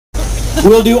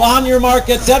We'll do on your mark,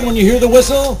 get set when you hear the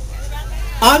whistle.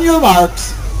 On your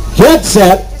marks, get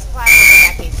set.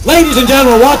 Ladies and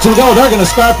gentlemen, watch and go. They're going to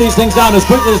scarf these things down as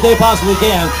quickly as they possibly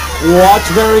can. Watch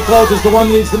very close. It's the one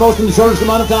that needs the most in the shortest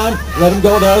amount of time. Let them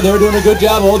go there. They're doing a good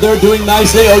job. Oh, they're doing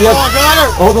nicely. Oh, yes.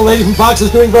 Oh, the lady from Fox is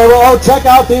doing very well. Oh, check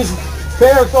out these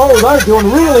fair. Oh, they're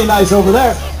doing really nice over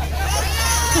there.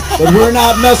 But we're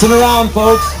not messing around,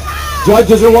 folks.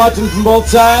 Judges are watching from both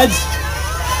sides.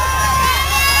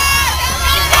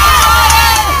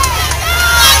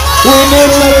 We need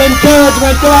a little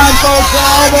encouragement. Come on, folks.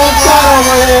 Almost got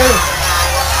over here.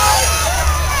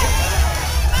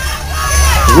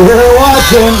 We're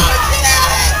watching.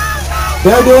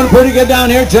 They're doing pretty good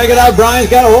down here. Check it out. Brian's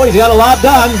got a lot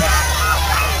done.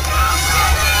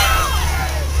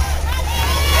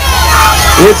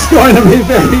 It's going to be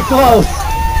very close.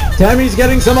 Tammy's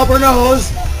getting some up her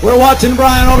nose. We're watching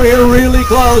Brian over here really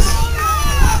close.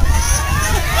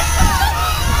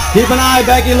 Keep an eye,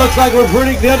 Becky. Looks like we're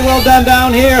pretty good. Well done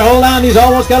down here. Hold on. He's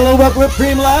almost got a little bit of whipped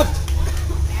cream left.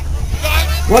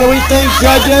 What do we think,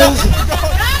 judges?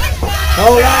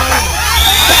 Hold on.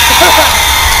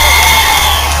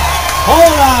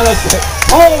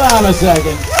 Hold on a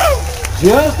second.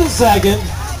 Just a second.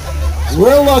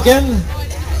 We're looking.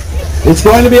 It's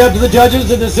going to be up to the judges.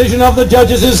 The decision of the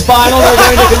judges is final. They're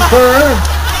going to confer.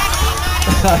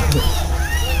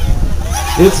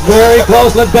 It's very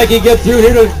close. Let Becky get through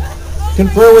here to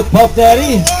confer with Puff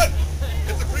Daddy.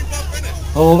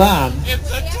 Hold on.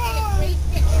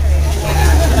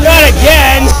 Not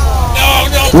again.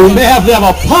 No. We may have to have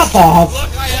a pop-off.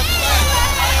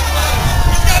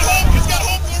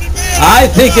 I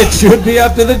think it should be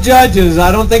up to the judges.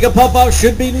 I don't think a pop-off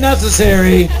should be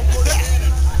necessary.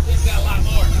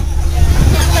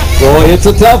 Boy, it's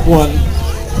a tough one.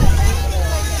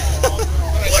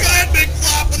 Look at that big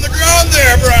flop on the ground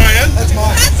there, Brian. That's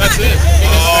mine. That's it.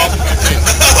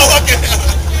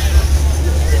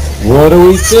 What do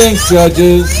we think,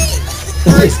 judges?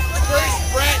 First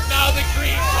Brett, now the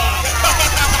green flop.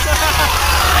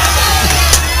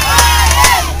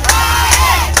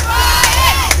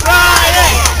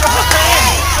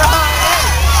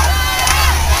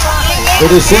 The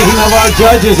decision of our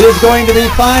judges is going to be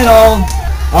final.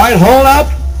 All right, hold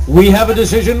up. We have a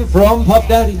decision from Puff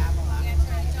Daddy.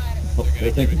 Oh,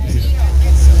 they're thinking. 2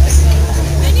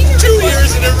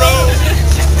 years in a row.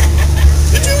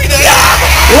 Did you eat that?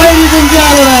 Ladies and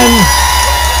gentlemen,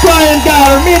 Brian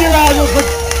Goddard, meteorologist for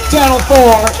Channel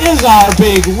 4, is our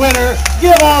big winner.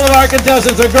 Give all of our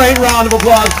contestants a great round of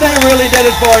applause. They really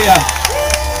did it for you.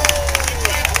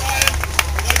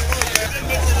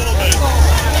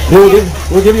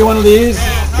 We'll give you one of these.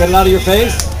 Get it out of your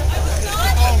face.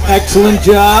 Excellent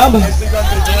job.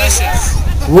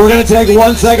 We're going to take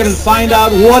 1 second and find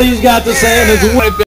out what he's got to say in his